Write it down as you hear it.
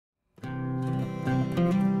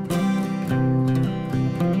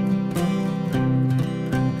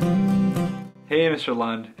Hey Mr.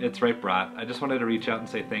 Lund, it's Right Brat. I just wanted to reach out and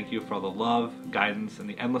say thank you for all the love, guidance, and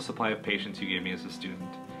the endless supply of patience you gave me as a student.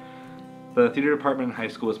 The theater department in high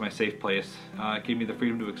school was my safe place. It gave me the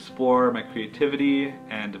freedom to explore my creativity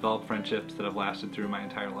and develop friendships that have lasted through my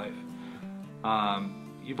entire life.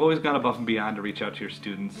 You've always gone above and beyond to reach out to your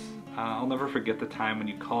students. I'll never forget the time when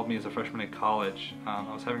you called me as a freshman at college.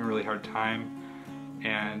 I was having a really hard time,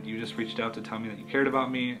 and you just reached out to tell me that you cared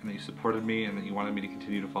about me and that you supported me and that you wanted me to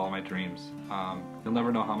continue to follow my dreams. You'll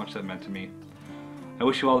never know how much that meant to me. I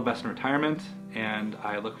wish you all the best in retirement, and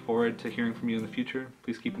I look forward to hearing from you in the future.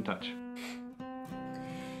 Please keep in touch.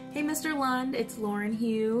 Hey Mr. Lund, it's Lauren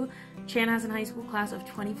Hugh, Chanhassen High School class of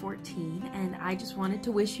 2014, and I just wanted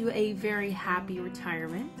to wish you a very happy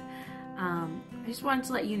retirement. I just wanted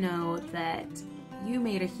to let you know that you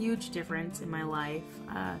made a huge difference in my life.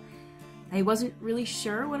 I wasn't really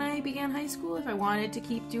sure when I began high school if I wanted to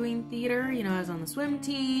keep doing theater. You know, I was on the swim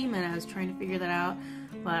team and I was trying to figure that out,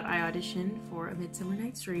 but I auditioned for A Midsummer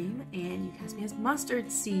Night's Dream and you cast me as Mustard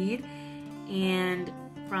Seed, and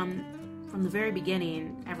from the very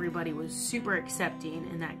beginning everybody was super accepting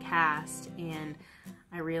in that cast, and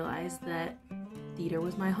I realized that theater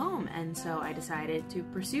was my home, and so I decided to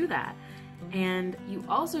pursue that. And you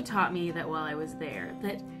also taught me that while I was there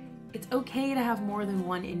that it's okay to have more than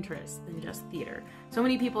one interest than just theater. So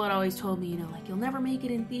many people had always told me, you know, like, you'll never make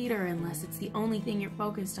it in theater unless it's the only thing you're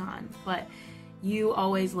focused on. But you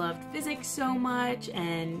always loved physics so much,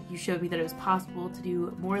 and you showed me that it was possible to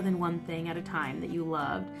do more than one thing at a time that you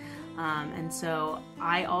loved. And so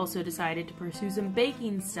I also decided to pursue some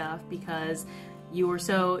baking stuff because you were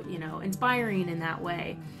so, you know, inspiring in that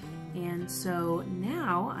way. And so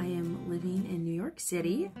now I am living in New York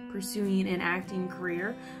City, pursuing an acting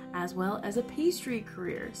career as well as a pastry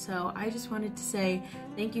career. So I just wanted to say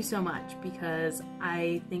thank you so much, because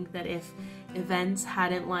I think that if events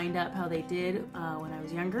hadn't lined up how they did when I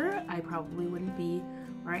was younger, I probably wouldn't be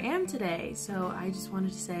where I am today. So I just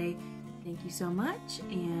wanted to say thank you so much,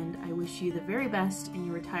 and I wish you the very best in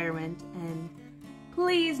your retirement, and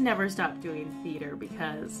please never stop doing theater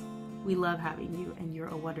because we love having you, and you're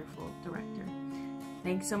a wonderful director.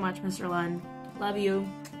 Thanks so much, Mr. Lund. Love you.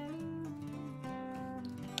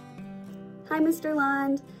 Hi, Mr.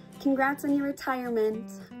 Lund. Congrats on your retirement.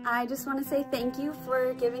 I just want to say thank you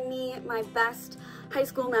for giving me my best high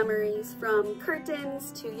school memories, from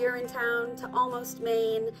curtains to Urinetown to Almost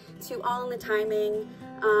Maine to All in the Timing.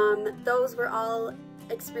 Those were all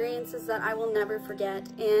experiences that I will never forget,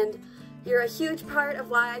 and you're a huge part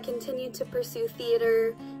of why I continue to pursue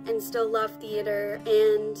theater and still love theater,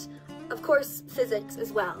 and of course physics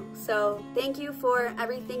as well. So thank you for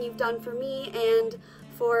everything you've done for me and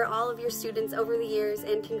for all of your students over the years,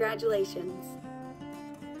 and congratulations.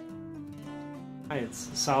 Hi,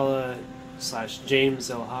 it's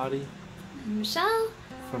Sala/James El-Hadi. I'm Michelle.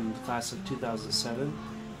 From the class of 2007.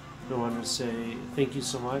 I wanted to say thank you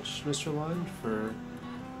so much, Mr. Lund, for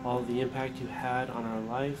all the impact you had on our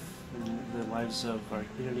life and the lives of our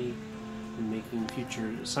community, in making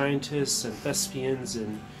future scientists and thespians,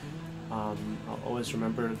 and I'll always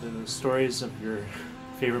remember the stories of your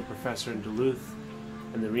favorite professor in Duluth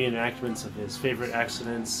and the reenactments of his favorite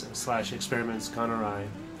accidents/experiments gone awry.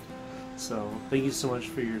 So thank you so much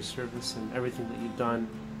for your service and everything that you've done,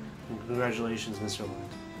 and congratulations, Mr. Lund.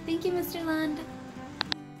 Thank you, Mr. Lund.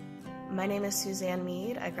 My name is Suzanne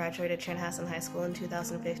Mead. I graduated Chanhassen High School in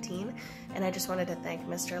 2015, and I just wanted to thank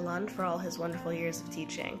Mr. Lund for all his wonderful years of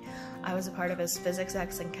teaching. I was a part of his Physics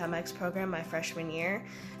X and Chem X program my freshman year,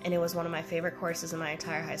 and it was one of my favorite courses in my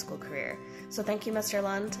entire high school career. So thank you, Mr.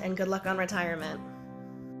 Lund, and good luck on retirement.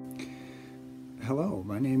 Hello,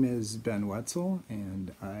 my name is Ben Wetzel,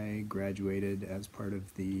 and I graduated as part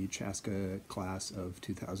of the Chaska class of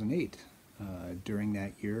 2008. During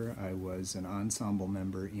that year, I was an ensemble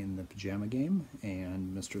member in the Pajama Game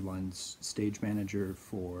and Mr. Lund's stage manager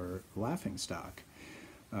for Laughingstock,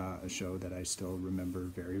 a show that I still remember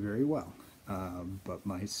very, very well. But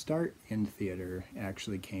my start in theater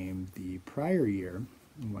actually came the prior year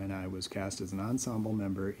when I was cast as an ensemble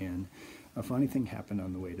member in A Funny Thing Happened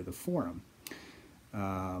on the Way to the Forum.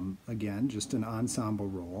 Again, just an ensemble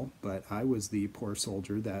role, but I was the poor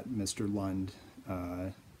soldier that Mr. Lund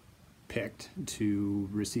picked to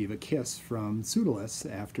receive a kiss from Pseudolus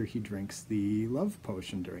after he drinks the love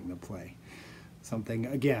potion during the play. Something,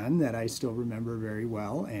 again, that I still remember very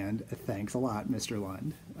well, and thanks a lot, Mr.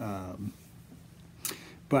 Lund.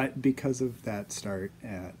 But because of that start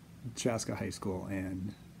at Chaska High School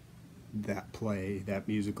and that play, that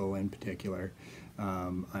musical in particular,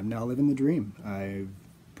 I'm now living the dream. I've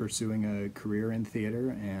pursuing a career in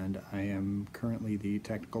theater, and I am currently the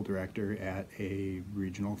technical director at a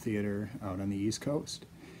regional theater out on the East Coast.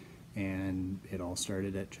 And it all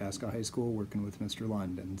started at Chaska High School, working with Mr.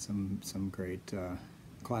 Lund and some great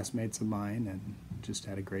classmates of mine, and just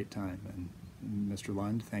had a great time. And Mr.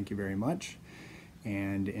 Lund, thank you very much,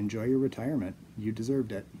 and enjoy your retirement. You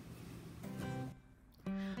deserved it.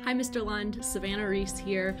 Hi Mr. Lund, Savannah Reese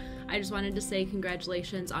here. I just wanted to say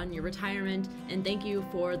congratulations on your retirement and thank you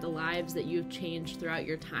for the lives that you've changed throughout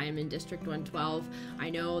your time in District 112. I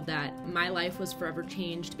know that my life was forever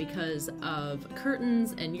changed because of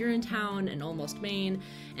Curtains and Urinetown and Almost Maine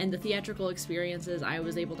and the theatrical experiences I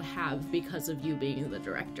was able to have because of you being the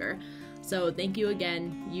director. So thank you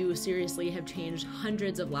again. You seriously have changed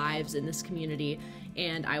hundreds of lives in this community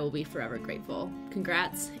and I will be forever grateful.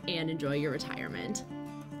 Congrats and enjoy your retirement.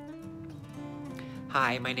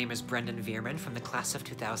 Hi, my name is Brendan Veerman from the class of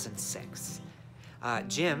 2006.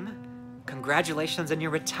 Jim, congratulations on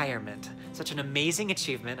your retirement. Such an amazing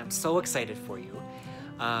achievement. I'm so excited for you.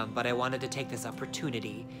 But I wanted to take this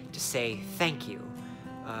opportunity to say thank you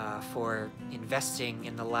for investing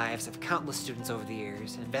in the lives of countless students over the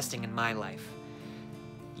years, investing in my life.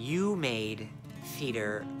 You made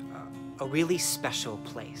theater a really special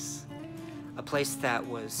place. A place that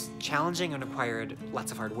was challenging and required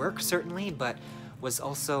lots of hard work, certainly, but was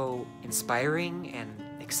also inspiring and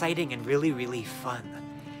exciting and really, really fun.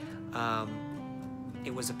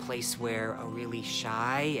 It was a place where a really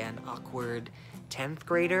shy and awkward 10th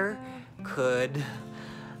grader could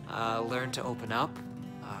learn to open up,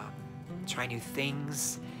 try new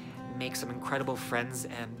things, make some incredible friends,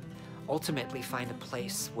 and ultimately find a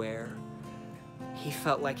place where he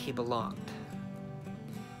felt like he belonged.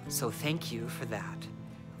 So thank you for that.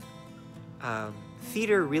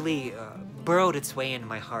 Theater really burrowed its way into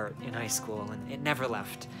my heart in high school, and it never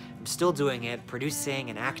left. I'm still doing it, producing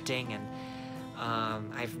and acting, and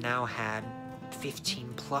I've now had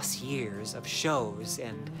 15 plus years of shows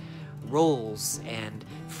and roles and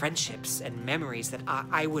friendships and memories that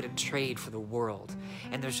I wouldn't trade for the world.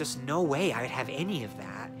 And there's just no way I would have any of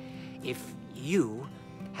that if you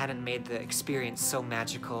hadn't made the experience so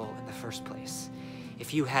magical in the first place.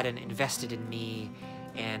 If you hadn't invested in me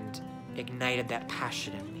and ignited that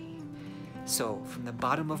passion in me. So, from the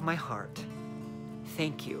bottom of my heart,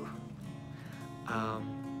 thank you.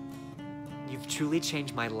 You've truly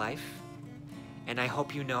changed my life, and I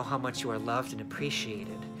hope you know how much you are loved and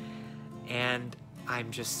appreciated. And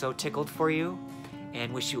I'm just so tickled for you,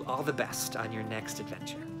 and wish you all the best on your next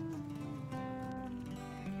adventure.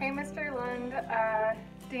 Hey Mr. Lund,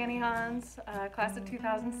 Danny Hans, class of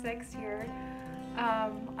 2006 here.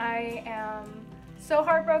 I am so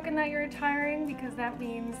heartbroken that you're retiring because that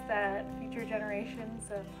means that future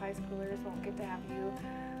generations of high schoolers won't get to have you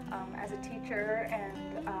as a teacher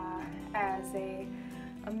and as a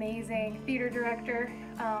amazing theater director,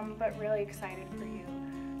 but really excited for you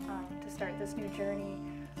to start this new journey.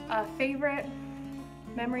 Favorite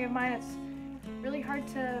memory of mine, it's really hard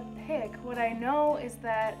to pick. What I know is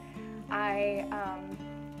that I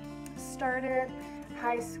started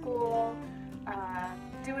high school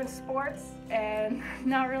doing sports and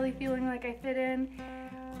not really feeling like I fit in.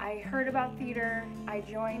 I heard about theater. I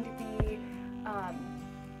joined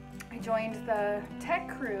the tech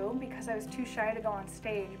crew because I was too shy to go on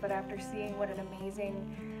stage, but after seeing what an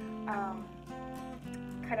amazing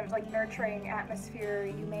kind of like nurturing atmosphere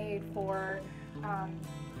you made for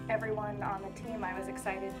everyone on the team, I was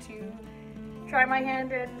excited to try my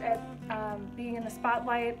hand at being in the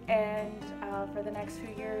spotlight, and for the next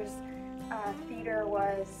few years theater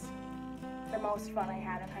was the most fun I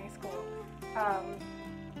had in high school,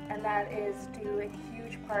 and that is due in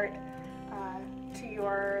huge part to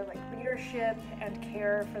your leadership and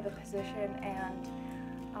care for the position, and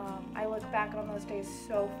I look back on those days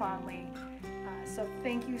so fondly. So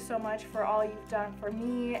thank you so much for all you've done for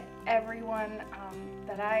me, everyone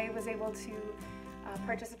that I was able to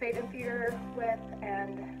participate in theater with,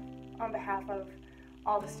 and on behalf of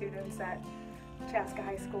all the students at Chaska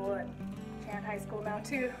High School and Chan High School now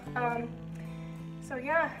too. So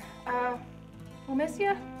yeah, we'll miss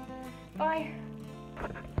you. Bye.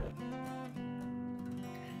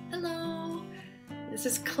 Hello, this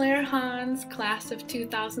is Claire Hans, class of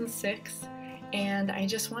 2006, and I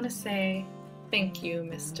just want to say thank you,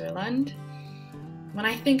 Mr. Lund. When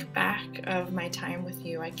I think back of my time with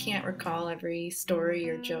you, I can't recall every story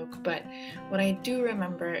or joke, but what I do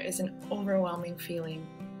remember is an overwhelming feeling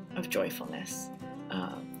of joyfulness,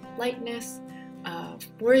 of lightness, of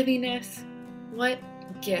worthiness. What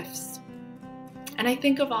gifts! And I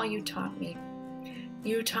think of all you taught me.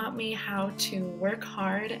 You taught me how to work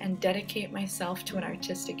hard and dedicate myself to an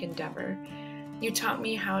artistic endeavor. You taught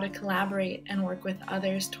me how to collaborate and work with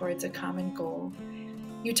others towards a common goal.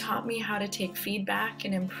 You taught me how to take feedback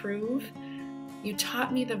and improve. You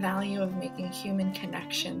taught me the value of making human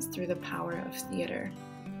connections through the power of theater.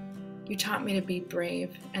 You taught me to be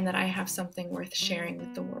brave and that I have something worth sharing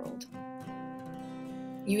with the world.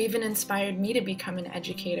 You even inspired me to become an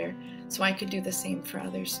educator so I could do the same for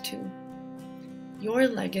others too. Your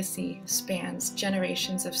legacy spans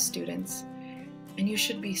generations of students, and you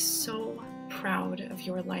should be so proud of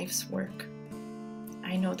your life's work.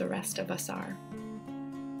 I know the rest of us are.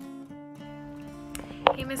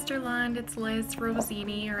 Hey Mr. Lund, it's Liz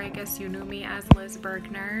Rosini, or I guess you knew me as Liz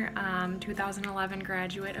Bergner, 2011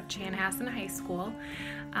 graduate of Chanhassen High School.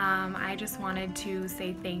 I just wanted to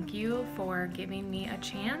say thank you for giving me a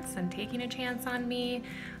chance and taking a chance on me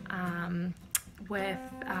with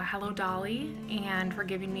Hello Dolly, and for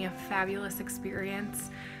giving me a fabulous experience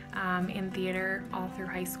in theater all through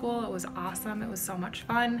high school. It was awesome. It was so much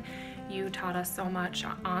fun. You taught us so much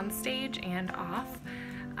on stage and off.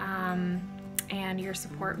 And your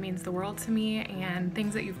support means the world to me, and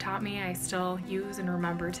things that you've taught me I still use and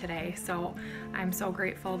remember today. So I'm so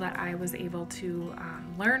grateful that I was able to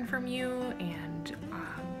learn from you and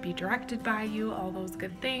be directed by you, all those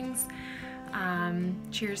good things.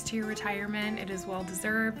 Cheers to your retirement. It is well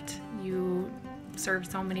deserved. You served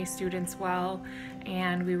so many students well,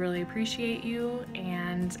 and we really appreciate you,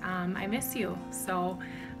 and I miss you. So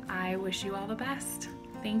I wish you all the best.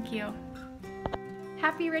 Thank you.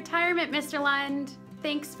 Happy retirement, Mr. Lund.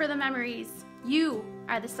 Thanks for the memories. You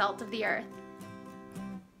are the salt of the earth.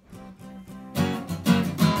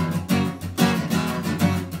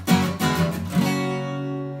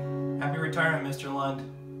 Happy retirement, Mr. Lund.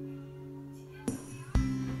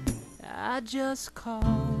 I just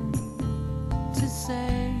called to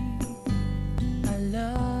say I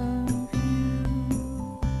love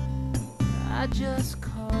you. I just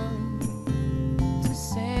called to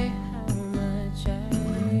say how much I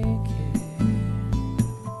care.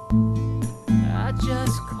 I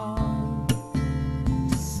just called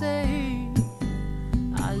to say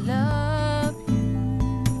I love you,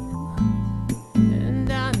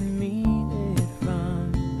 and I mean it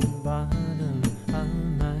from the bottom of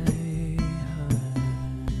my heart.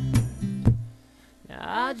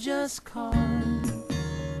 I just called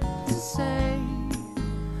to say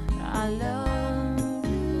I love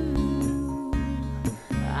you.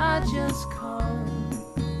 I just called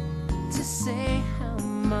to say how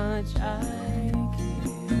much I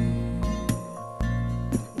care.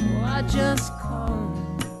 Oh, I just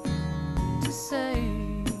called to say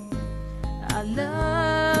I love you.